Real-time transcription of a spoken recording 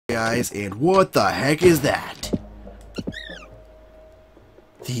Guys, and what the heck is that?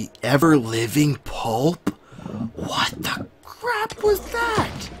 The ever-living pulp? What the crap was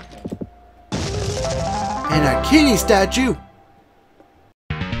that? And a kitty statue?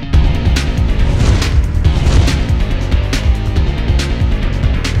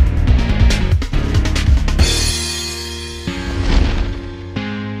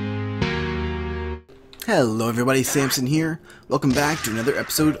 Hello everybody, Samson here. Welcome back to another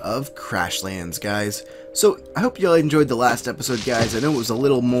episode of Crashlands, guys. So, I hope you all enjoyed the last episode, guys. I know it was a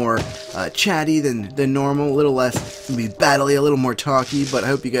little more chatty than normal, a little less maybe battly, a little more talky, but I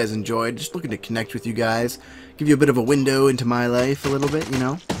hope you guys enjoyed. Just looking to connect with you guys, give you a bit of a window into my life a little bit, you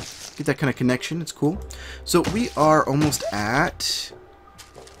know. Get that kind of connection, it's cool. So, we are almost at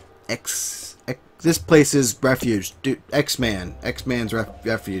this place's refuge. Dude, X-Man's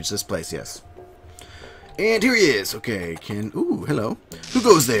refuge, this place, yes. And here he is. Okay, ooh, hello. Who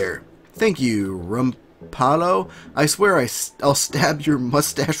goes there? Thank you, Rumpalo. I swear I'll stab your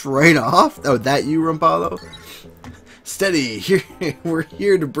mustache right off. Oh, that you, Rumpalo? Steady. Here, we're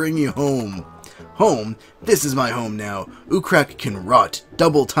here to bring you home. Home? This is my home now. Ukrak can rot.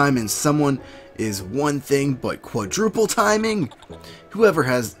 Double timing someone is one thing, but quadruple timing? Whoever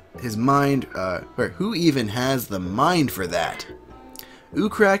has his mind, who even has the mind for that?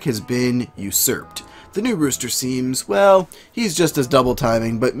 Ukrak has been usurped. The new rooster seems, well, he's just as double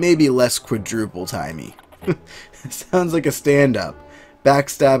timing, but maybe less quadruple timey. Sounds like a stand-up.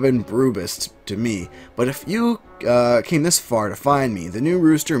 Backstabbing Brubist to me. But if you came this far to find me, the new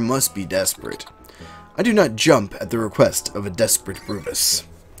rooster must be desperate. I do not jump at the request of a desperate Brubus.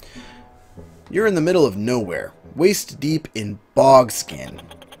 You're in the middle of nowhere, waist deep in bog skin.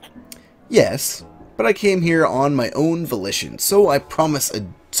 Yes, but I came here on my own volition, so I propose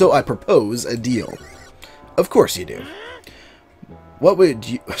a deal. Of course you do. What would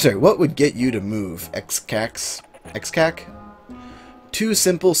get you to move, X-Cac? Two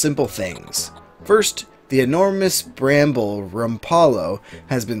simple things. First, the enormous bramble Rumpalo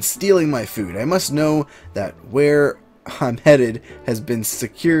has been stealing my food. I must know that where I'm headed has been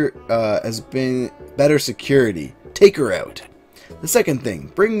better security. Take her out. The second thing,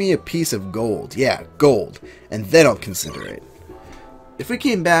 bring me a piece of gold. Yeah, gold, and then I'll consider it. If we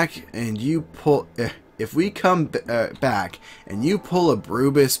come back and you pull a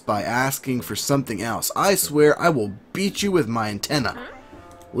Brubus by asking for something else, I swear I will beat you with my antenna.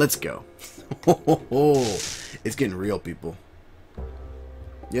 Let's go. It's getting real, people.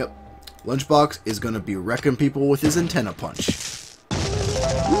 Yep. Lunchbox is gonna be wrecking people with his antenna punch.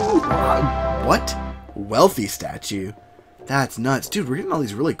 Ooh, what? Wealthy statue? That's nuts. Dude, we're getting all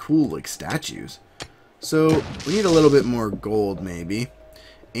these really cool, like, statues. So, we need a little bit more gold, maybe.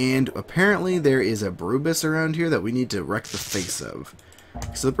 And apparently there is a Brubus around here that we need to wreck the face of.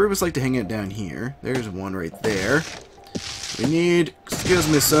 So the Brubus like to hang out down here. There's one right there. We need... Excuse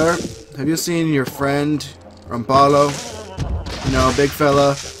me, sir. Have you seen your friend, Rumpalo? No, big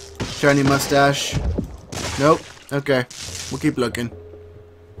fella. Shiny mustache. Nope. Okay. We'll keep looking.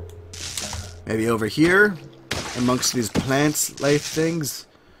 Maybe over here? Amongst these plants-like things?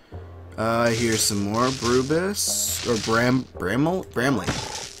 Here's some more Brubus. Or Bramley.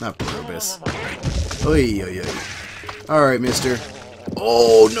 Not Brubus. Oi, oi, oi. Alright, mister.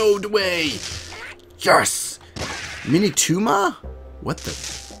 Oh, no way! Yes! Minituma? What the...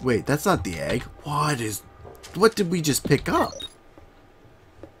 Wait, that's not the egg. What did we just pick up?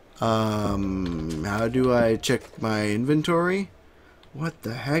 How do I check my inventory? What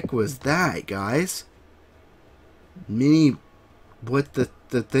the heck was that, guys? What the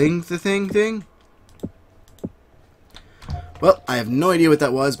thing? Well, I have no idea what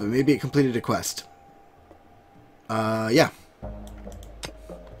that was, but maybe it completed a quest. Yeah.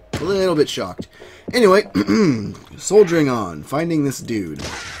 A little bit shocked. Anyway, soldiering on, finding this dude.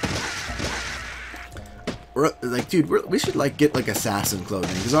 We should, like, get, like, assassin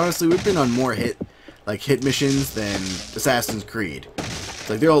clothing, because honestly, we've been on more hit missions than Assassin's Creed.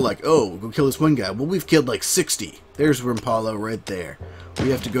 Like, they're all like, oh, go kill this one guy. Well, we've killed like 60. There's Rumpalo right there. We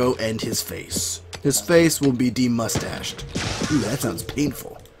have to go end his face. His face will be demustached. Ooh, that sounds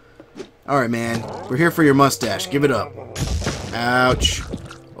painful. Alright, man. We're here for your mustache. Give it up. Ouch.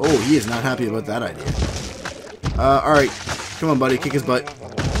 Oh, he is not happy about that idea. Alright. Come on, buddy. Kick his butt.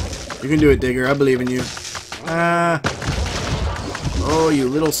 You can do it, Digger. I believe in you. Oh, you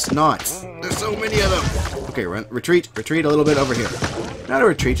little snots. There's so many of them. Okay, retreat a little bit over here. Not a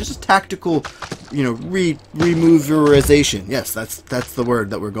retreat, just a tactical, you know, removerization. Yes, that's the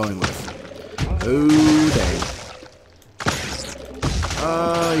word that we're going with. Oh, dang.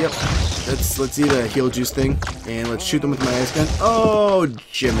 Yep. let's eat a heal juice thing, and let's shoot them with my ice gun. Oh,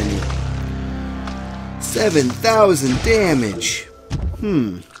 Jiminy. 7,000 damage.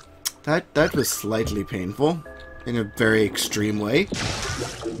 That was slightly painful in a very extreme way.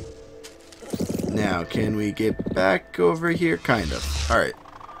 Now, can we get back over here? Kind of. Alright.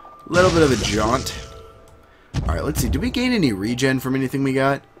 A little bit of a jaunt. Alright, let's see. Did we gain any regen from anything we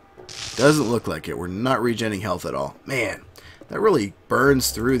got? Doesn't look like it. We're not regenning health at all. Man, that really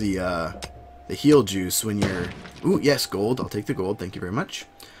burns through the heal juice when you're... Ooh, yes, gold. I'll take the gold. Thank you very much.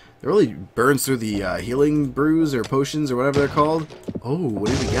 It really burns through the healing brews or potions or whatever they're called. Oh, what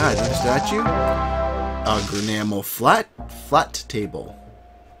do we got? Another statue? A Granamo flat table.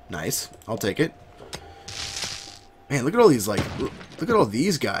 Nice. I'll take it. Man, look at all these, like, look at all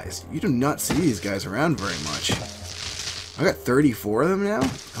these guys. You do not see these guys around very much. I got 34 of them now.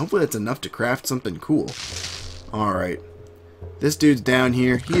 Hopefully that's enough to craft something cool. Alright. This dude's down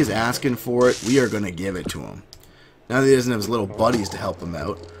here. He is asking for it. We are going to give it to him. Now that he doesn't have his little buddies to help him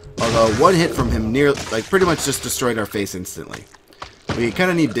out. Although, one hit from him pretty much just destroyed our face instantly. We kind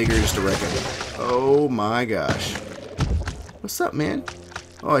of need diggers to wreck him. Oh my gosh. What's up, man?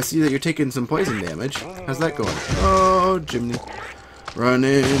 Oh, I see that you're taking some poison damage. How's that going? Oh, Jiminy.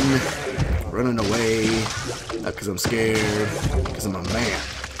 Running away. Not because I'm scared, because I'm a man.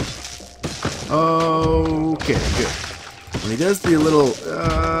 Okay, good. When he does the little,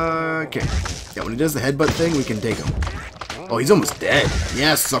 okay. Yeah, when he does the headbutt thing, we can take him. Oh, he's almost dead.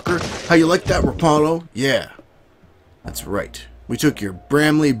 Yeah, sucker. How you like that, Rapallo? Yeah. That's right. We took your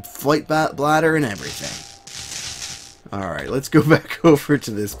Bramley flight bladder and everything. Alright, let's go back over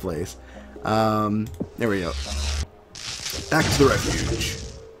to this place. There we go. Back to the refuge.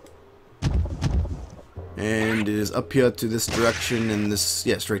 And it is up here to this direction and this...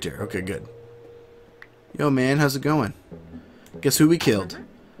 Yes, right there. Okay, good. Yo, man, how's it going? Guess who we killed?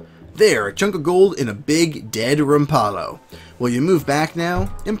 There, a chunk of gold in a big, dead Rumpalo. Will you move back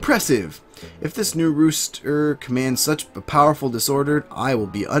now? Impressive. If this new rooster commands such a powerful disorder, I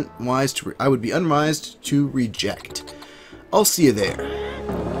would be unwise to reject. I'll see you there.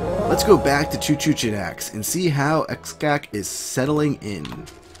 Let's go back to Chuchuchinax and see how Xcac is settling in.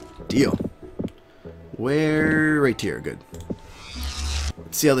 Deal. Where? Right here. Good.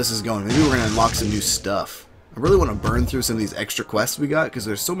 Let's see how this is going. Maybe we're going to unlock some new stuff. I really want to burn through some of these extra quests we got because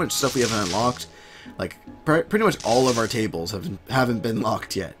there's so much stuff we haven't unlocked. Like, pretty much all of our tables haven't been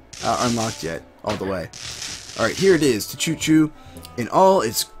unlocked yet all the way. Alright, here it is, to Choo Choo in all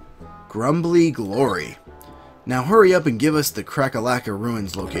its grumbly glory. Now hurry up and give us the Crackalacka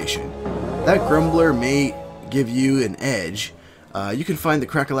Ruins location. That grumbler may give you an edge. You can find the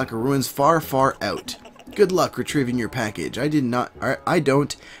Crackalacka Ruins far, far out. Good luck retrieving your package. I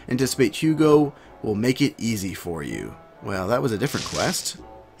don't anticipate Hugo will make it easy for you. Well, that was a different quest.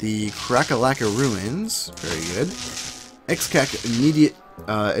 The Crackalacka Ruins. Very good. Xcac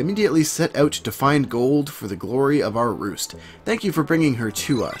immediately set out to find gold for the glory of our roost. Thank you for bringing her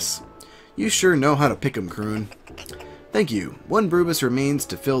to us. You sure know how to pick 'em, Croon. Thank you. One Brubus remains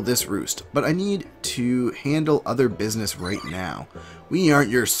to fill this roost, but I need to handle other business right now. We aren't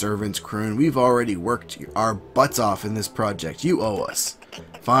your servants, Croon. We've already worked our butts off in this project. You owe us.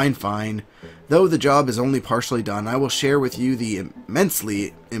 Fine, fine. Though the job is only partially done, I will share with you the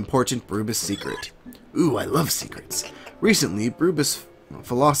immensely important Brubus secret. Ooh, I love secrets. Recently, Brubus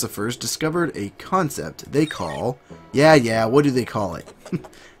philosophers discovered a concept they call... Yeah, what do they call it?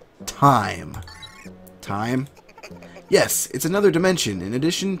 Time. Time? Yes, it's another dimension, in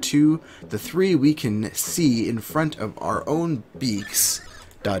addition to the 3 we can see in front of our own beaks. ...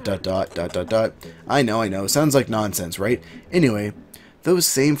 I know, sounds like nonsense, right? Anyway, those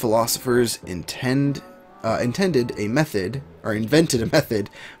same philosophers invented a method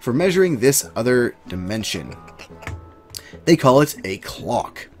for measuring this other dimension. They call it a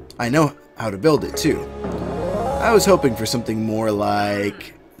clock. I know how to build it, too. I was hoping for something more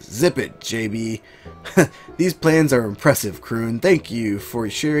like... Zip it, JB. These plans are impressive, Croon. Thank you for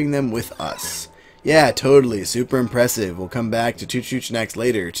sharing them with us. Yeah, totally. Super impressive. We'll come back to Chuchuchinax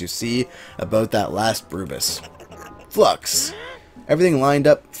later to see about that last Brubus. Flux. Everything lined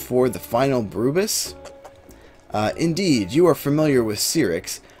up for the final Brubus? Indeed, you are familiar with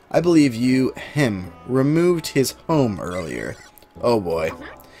Cyrix. I believe him, removed his home earlier. Oh boy.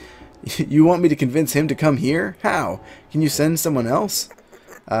 You want me to convince him to come here? How? Can you send someone else?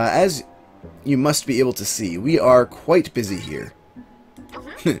 As you must be able to see, we are quite busy here.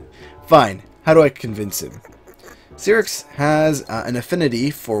 Fine. How do I convince him? Cyrix has an affinity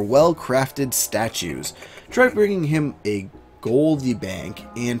for well-crafted statues. Try bringing him a goldy bank,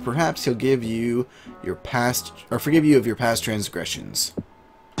 and perhaps he'll give you your past, or forgive you of your past transgressions.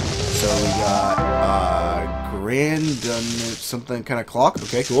 So we got grand something kind of clock.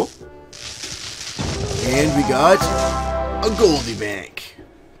 Okay, cool. And we got a Goldie Bank.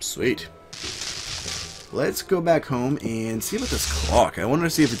 Sweet. Let's go back home and see about this clock. I want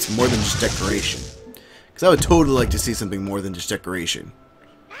to see if it's more than just decoration. Because I would totally like to see something more than just decoration.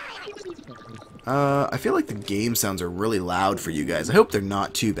 I feel like the game sounds are really loud for you guys. I hope they're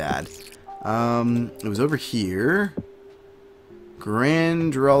not too bad. It was over here.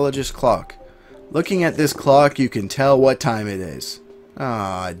 Grandrologist clock. Looking at this clock, you can tell what time it is.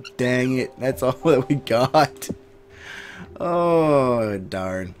 Ah, dang it. That's all that we got. Oh,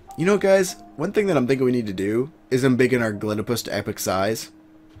 darn. You know, guys, one thing that I'm thinking we need to do is embiggen our Glitopus to epic size.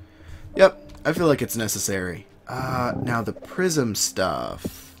 Yep, I feel like it's necessary. Now the prism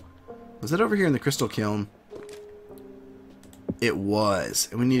stuff. Was that over here in the crystal kiln? It was.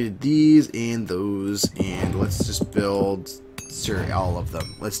 And we needed these and those, and let's just build, sure, all of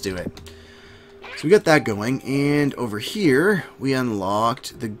them. Let's do it. So we got that going, and over here, we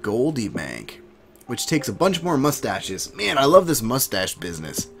unlocked the Goldie Bank, which takes a bunch more mustaches. Man, I love this mustache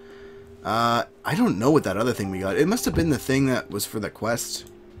business. I don't know what that other thing we got. It must have been the thing that was for the quest.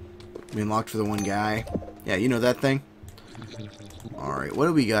 We unlocked for the one guy. Yeah, you know that thing? Alright, what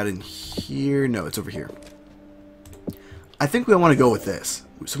do we got in here? No, it's over here. I think we want to go with this.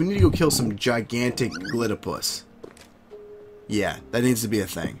 So we need to go kill some gigantic Glitopus. Yeah, that needs to be a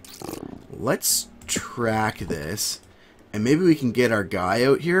thing. Let's track this. And maybe we can get our guy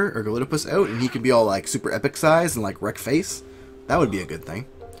out here, our Glitopus out, and he can be all like super epic size and like wreck face. That would be a good thing.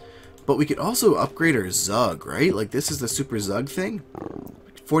 But we could also upgrade our Zug, right? Like this is the super Zug thing.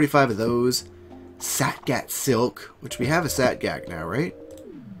 45 of those. Satgat Silk, which we have a Satgat now, right?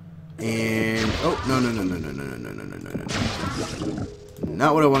 And oh no.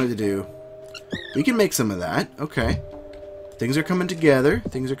 Not what I wanted to do. We can make some of that. Okay. Things are coming together.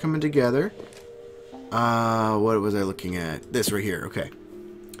 Things are coming together. What was I looking at? This right here. Okay.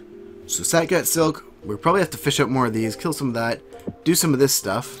 So Satgat Silk. We'll probably have to fish out more of these. Kill some of that. Do some of this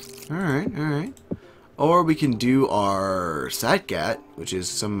stuff. Alright, alright. Or we can do our Satgat, which is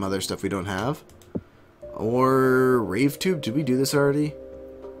some other stuff we don't have. Or Rave Tube. Did we do this already?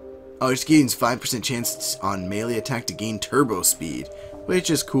 Oh, it just gains 5% chance on melee attack to gain turbo speed. Which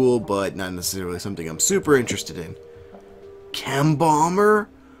is cool, but not necessarily something I'm super interested in. Chem Bomber?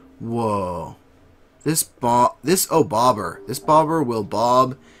 Whoa. This bobber. This bobber will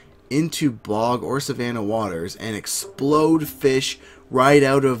bob into bog or savanna waters and explode fish right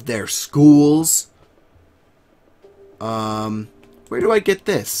out of their schools. Where do I get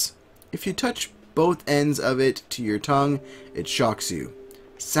this? If you touch both ends of it to your tongue, it shocks you.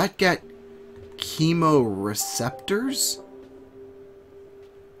 Satgat chemoreceptors?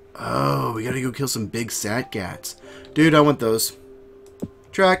 Oh, we gotta go kill some big Satgats. Dude, I want those.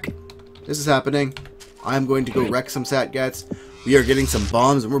 Track. This is happening. I'm going to go wreck some Satgats. We are getting some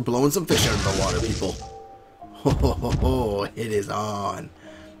bombs and we're blowing some fish out of the water, people. Oh, it is on.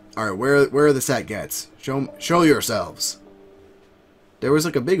 Alright, where are the Satgats? Show yourselves. There was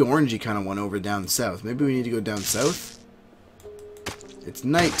like a big orangey kind of one over down south. Maybe we need to go down south? It's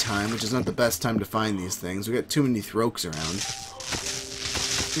nighttime, which is not the best time to find these things. We got too many Throaks around.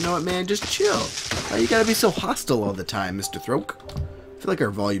 You know what, man? Just chill. Why you gotta be so hostile all the time, Mr. Throak? I feel like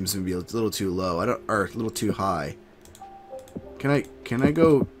our volume's gonna be a little too low. Or a little too high. Can I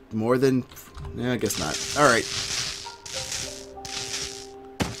go more than? Yeah, I guess not. All right.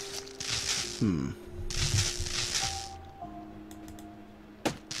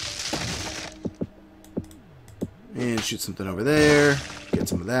 And shoot something over there. Get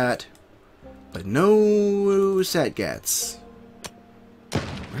some of that. But no Satgats.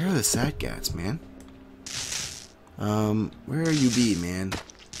 Where are the Satgats, man? Where are you be, man?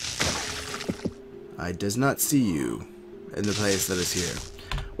 I does not see you in the place that is here.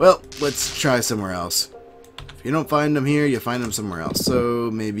 Well, let's try somewhere else. If you don't find them here, you find them somewhere else.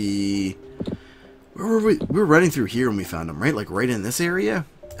 So maybe where were we? We were running through here when we found them, right? Like right in this area?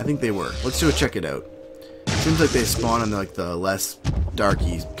 I think they were. Let's go check it out. Seems like they spawn on like the less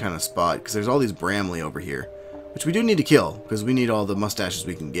darky kind of spot because there's all these Bramley over here, which we do need to kill because we need all the mustaches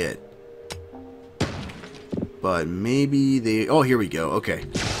we can get. But maybe they... Oh, here we go. Okay.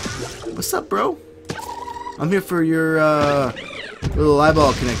 What's up, bro? I'm here for your little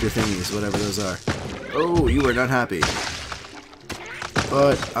eyeball connector thingies, whatever those are. Oh, you are not happy.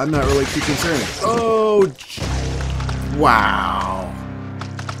 But I'm not really too concerned. Oh, wow.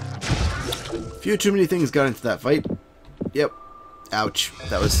 A few too many things got into that fight. Yep. Ouch.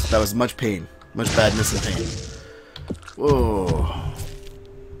 That was much pain. Much badness and pain. Whoa.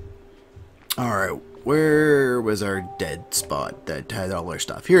 Alright. Where was our dead spot that had all our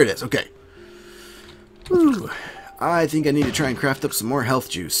stuff? Here it is. Okay. Whew. I think I need to try and craft up some more health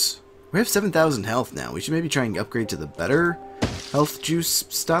juice. We have 7,000 health now. We should maybe try and upgrade to the better health juice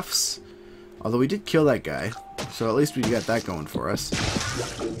stuffs. Although we did kill that guy, so at least we got that going for us.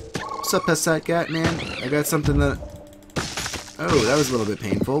 What's up, Pesat Gat, man? I got something that... Oh, that was a little bit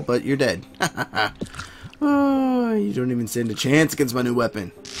painful, but you're dead. Oh, you don't even stand a chance against my new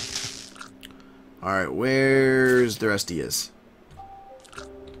weapon. Alright, where's the rest of yous?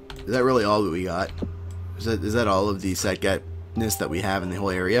 Is that really all that we got? Is that all of the Satgatness that we have in the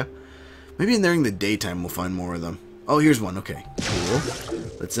whole area? Maybe during the daytime we'll find more of them. Oh, here's one. Okay, cool.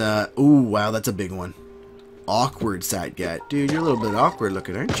 Let's, ooh, wow, that's a big one. Awkward Satgat. Dude, you're a little bit awkward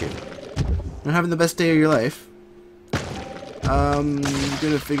looking, aren't you? Not having the best day of your life.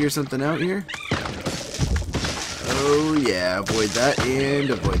 Gonna figure something out here. Oh, yeah, avoid that, and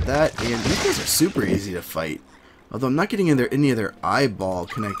avoid that, and these guys are super easy to fight. Although I'm not getting in there any of their eyeball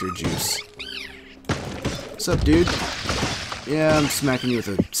connector juice. What's up, dude? Yeah, I'm smacking you with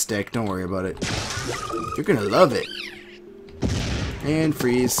a stick. Don't worry about it. You're gonna love it. And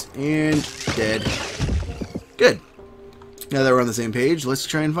freeze. And dead. Good. Now that we're on the same page, let's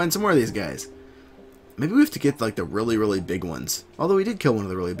try and find some more of these guys. Maybe we have to get, like, the really, really big ones. Although we did kill one of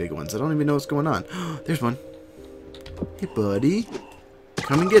the really big ones. I don't even know what's going on. There's one. Hey, buddy.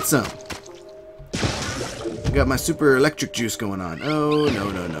 Come and get some. I got my super electric juice going on. Oh, no,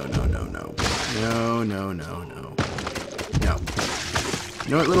 no, no, no, no, no. No, no, no, no. No.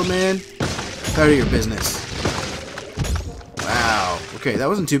 You know what, little man? It's out of your business. Wow. Okay, that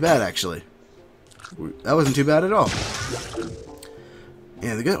wasn't too bad, actually. That wasn't too bad at all.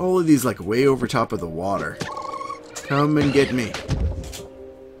 Yeah, they got all of these, like, way over top of the water. Come and get me.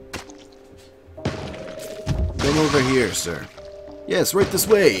 Come over here, sir. Yes, right this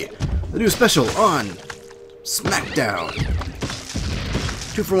way. The new special on SmackDown.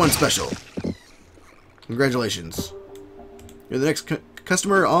 2-for-1 special. Congratulations. You're the next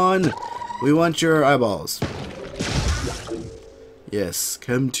customer on We Want Your Eyeballs. Yes,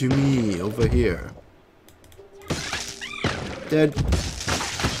 come to me over here. Dead.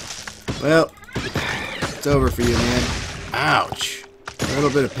 Well, it's over for you, man. Ouch. A little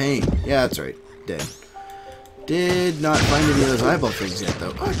bit of pain. Yeah, that's right. Dead. Did not find any of those eyeball things yet,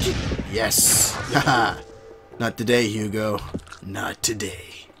 though. Oh, gee. Yes. Haha. Not today, Hugo. Not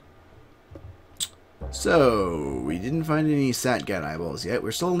today. So, we didn't find any Satgat eyeballs yet.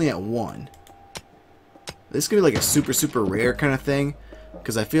 We're still only at 1. This is going to be like a super, super rare kind of thing.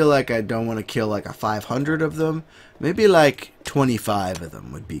 Because I feel like I don't want to kill like a 500 of them. Maybe like 25 of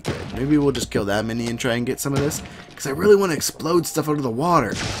them would be good. Maybe we'll just kill that many and try and get some of this. Because I really want to explode stuff out of the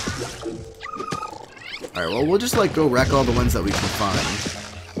water. Alright, well, we'll just like go wreck all the ones that we can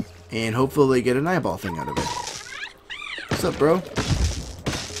find. And hopefully get an eyeball thing out of it. What's up, bro?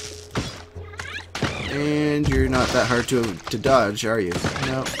 And you're not that hard to dodge, are you?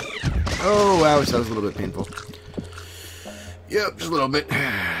 No. Oh, ouch, that was a little bit painful. Yep, just a little bit.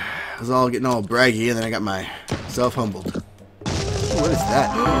 I was all getting all braggy, and then I got myself humbled. What is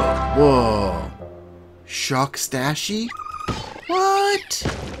that? Whoa. Shock Stashy? What?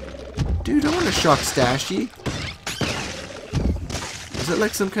 Dude, I want a Shock Stashy. Is it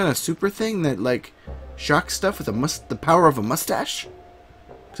like some kind of super thing that, like, shocks stuff with the power of a mustache?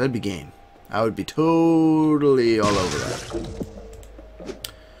 Because that'd be game. I would be totally all over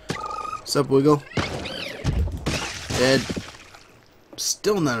that. Sup, Wiggle? Dead.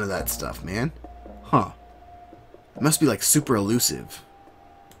 Still none of that stuff, man. Huh. It must be like super elusive.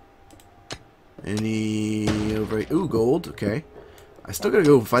 Any over... Ooh, gold. Okay. I still gotta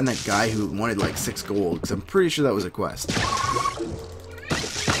go find that guy who wanted like 6 gold, because I'm pretty sure that was a quest.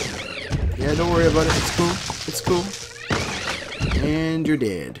 Yeah, don't worry about it. It's cool. It's cool. And you're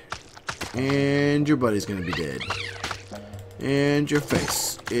dead. And your buddy's gonna be dead. And your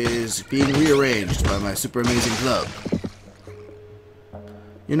face is being rearranged by my super amazing club.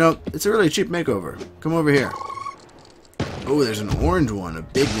 You know, it's a really cheap makeover. Come over here. Oh, there's an orange one. A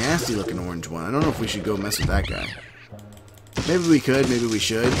big, nasty looking orange one. I don't know if we should go mess with that guy. Maybe we could. Maybe we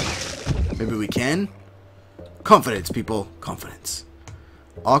should. Maybe we can. Confidence, people. Confidence.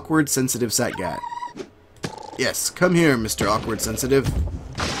 Awkward, sensitive Satgat. Yes, come here, Mr. Awkward Sensitive.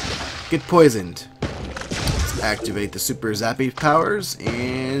 Get poisoned. Let's activate the super zappy powers,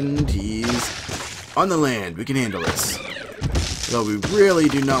 and he's on the land. We can handle this. Though we really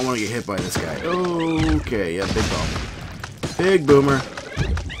do not want to get hit by this guy. Okay, yeah, big bomb. Big boomer.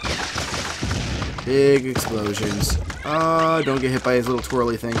 Big explosions. Don't get hit by his little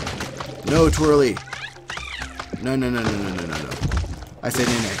twirly thing. No twirly. No, no, no, no, no, no, no, no. I said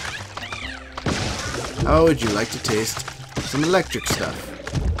nay, nay. How would you like to taste some electric stuff?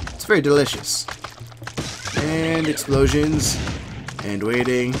 It's very delicious. And explosions, and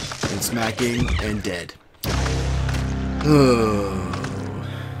waiting, and smacking, and dead. Oh.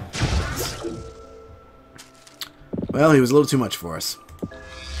 Well, he was a little too much for us.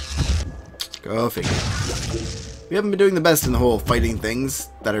 Go figure. We haven't been doing the best in the whole fighting things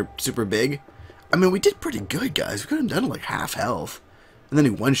that are super big. I mean, we did pretty good, guys. We could have done like half health. And then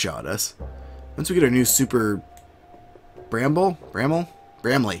he one-shot us. Once we get our new super...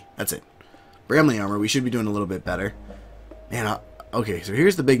 Bramley. That's it. Bramley armor, we should be doing a little bit better. Man, okay, so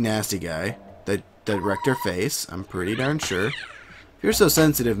here's the big nasty guy that wrecked our face. I'm pretty darn sure. If you're so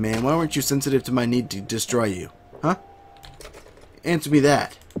sensitive, man, why weren't you sensitive to my need to destroy you? Huh? Answer me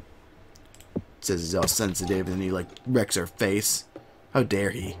that. Says he's all sensitive and then he like wrecks our face. How dare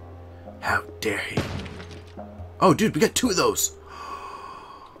he? How dare he? Oh, dude, we got 2 of those.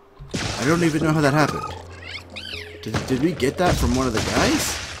 I don't even know how that happened. Did we get that from one of the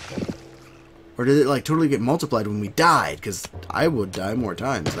guys? Or did it like totally get multiplied when we died? Because I would die more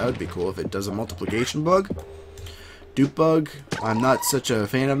times. That would be cool if it does a multiplication bug. Dupe bug, I'm not such a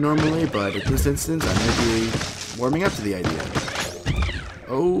fan of normally, but in this instance, I might be warming up to the idea.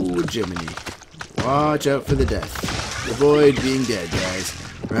 Oh, Jiminy. Watch out for the death. Avoid being dead, guys.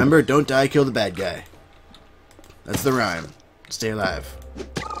 Remember, don't die, kill the bad guy. That's the rhyme. Stay alive.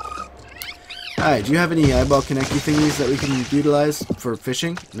 Alright, do you have any eyeball connecty thingies that we can utilize for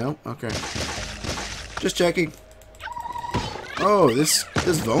fishing? No? Okay. Just checking. Oh, this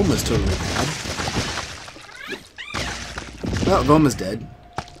Voma's totally bad. Oh, Voma's dead.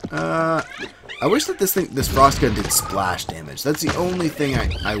 I wish that this frost gun did splash damage. That's the only thing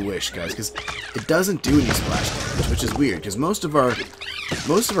I wish, guys, because it doesn't do any splash damage, which is weird, because most of our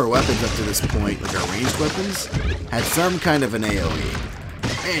weapons up to this point, like our ranged weapons, had some kind of an AoE.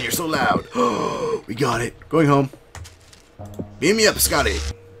 Man, you're so loud. We got it. Going home. Beam me up, Scotty.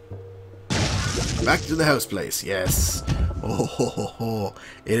 Back to the house place. Yes. Oh, ho, ho, ho.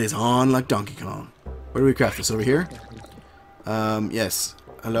 It is on like Donkey Kong. Where do we craft this? Over here? Yes.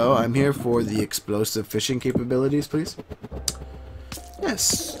 Hello, I'm here for the explosive fishing capabilities, please.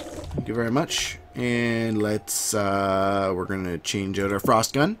 Yes. Thank you very much. And let's, we're going to change out our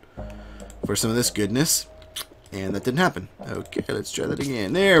frost gun for some of this goodness. And that didn't happen. Okay, let's try that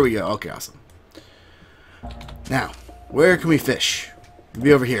again. There we go. Okay, awesome. Now, where can we fish?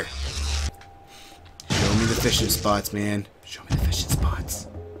 Be over here. Show me the fishing spots, man. Show me the fishing spots.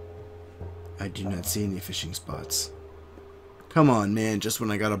 I do not see any fishing spots. Come on, man. Just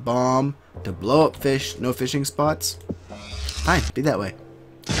when I got a bomb to blow up fish, no fishing spots. Fine, be that way.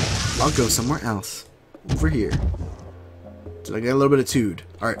 I'll go somewhere else. Over here. So I got a little bit of tude.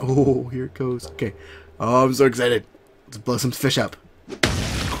 Alright. Oh, here it goes. Okay. Oh, I'm so excited. Let's blow some fish up.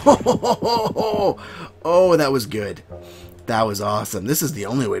 Oh, that was good. That was awesome. This is the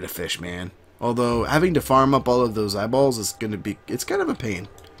only way to fish, man. Although, having to farm up all of those eyeballs is going to be... It's kind of a pain.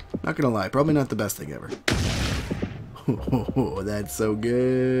 Not going to lie. Probably not the best thing ever. Oh, that's so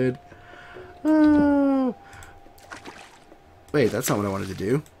good. Oh. Wait, that's not what I wanted to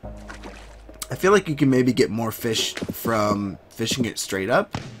do. I feel like you can maybe get more fish from fishing it straight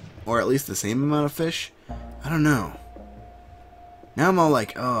up. Or at least the same amount of fish. I don't know. Now I'm all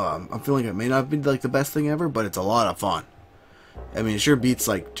like, oh, I'm feeling it may not be like the best thing ever, but it's a lot of fun. I mean, it sure beats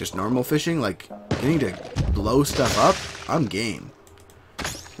like just normal fishing. Like, getting to blow stuff up, I'm game.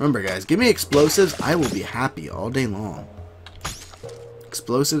 Remember, guys, give me explosives, I will be happy all day long.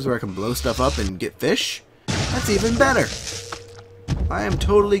 Explosives where I can blow stuff up and get fish? That's even better. I am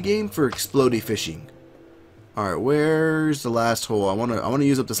totally game for explodey fishing. Alright, where's the last hole? I wanna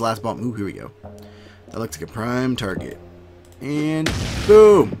use up this last bomb. Ooh, here we go. That looks like a prime target. And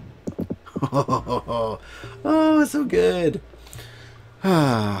boom! Oh, so good.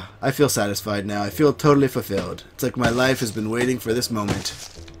 I feel satisfied now. I feel totally fulfilled. It's like my life has been waiting for this moment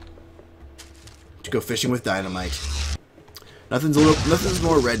to go fishing with dynamite. Nothing's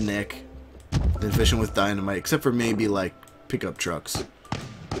more redneck than fishing with dynamite, except for maybe like pickup trucks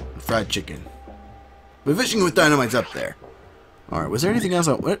and fried chicken. But fishing with dynamite's up there. Alright, was there anything else?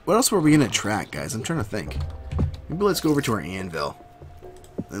 What else were we going to track, guys? I'm trying to think. Maybe let's go over to our anvil.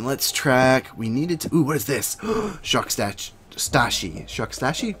 And let's track... We needed to... Ooh, what is this? Shockstache.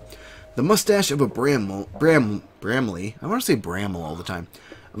 Shockstache? The mustache of a Bramley. I want to say Bramble all the time.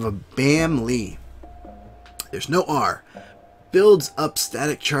 Of a Bamley. There's no R. Builds up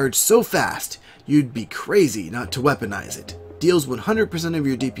static charge so fast, you'd be crazy not to weaponize it. Deals 100% of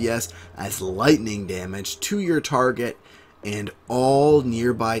your DPS as lightning damage to your target and all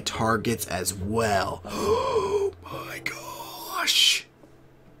nearby targets as well. Oh my gosh.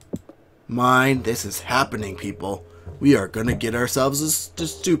 mind. This is happening, people. We are gonna get ourselves a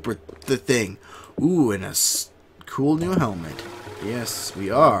super thing. Ooh, and a cool new helmet. Yes, we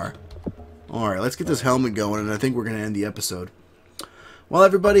are. Alright, let's get this helmet going, and I think we're gonna end the episode. Well,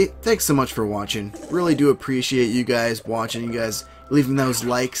 everybody, thanks so much for watching. Really do appreciate you guys watching, you guys leaving those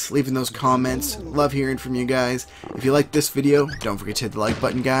likes, leaving those comments. Love hearing from you guys. If you like this video, don't forget to hit the like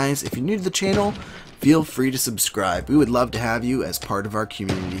button, guys. If you're new to the channel, feel free to subscribe. We would love to have you as part of our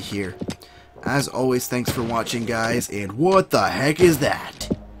community here. As always, thanks for watching, guys, and what the heck is that?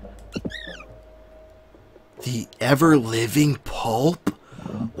 The ever-living pulp?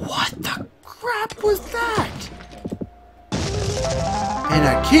 What the crap was that? And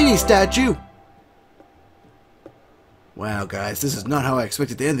a kitty statue! Wow, guys, this is not how I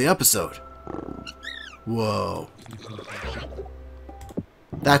expected to end the episode. Whoa.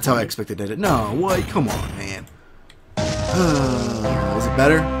 That's how I expected to end it. No, what? Come on, man. Is it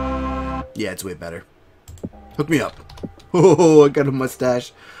better? Yeah, it's way better. Hook me up. Oh, I got a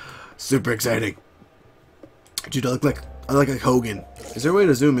mustache. Super exciting. Dude, I look like Hogan. Is there a way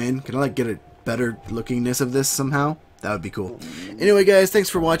to zoom in? Can I like get a better lookingness of this somehow? That would be cool. Anyway, guys, thanks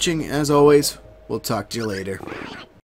for watching. As always, we'll talk to you later.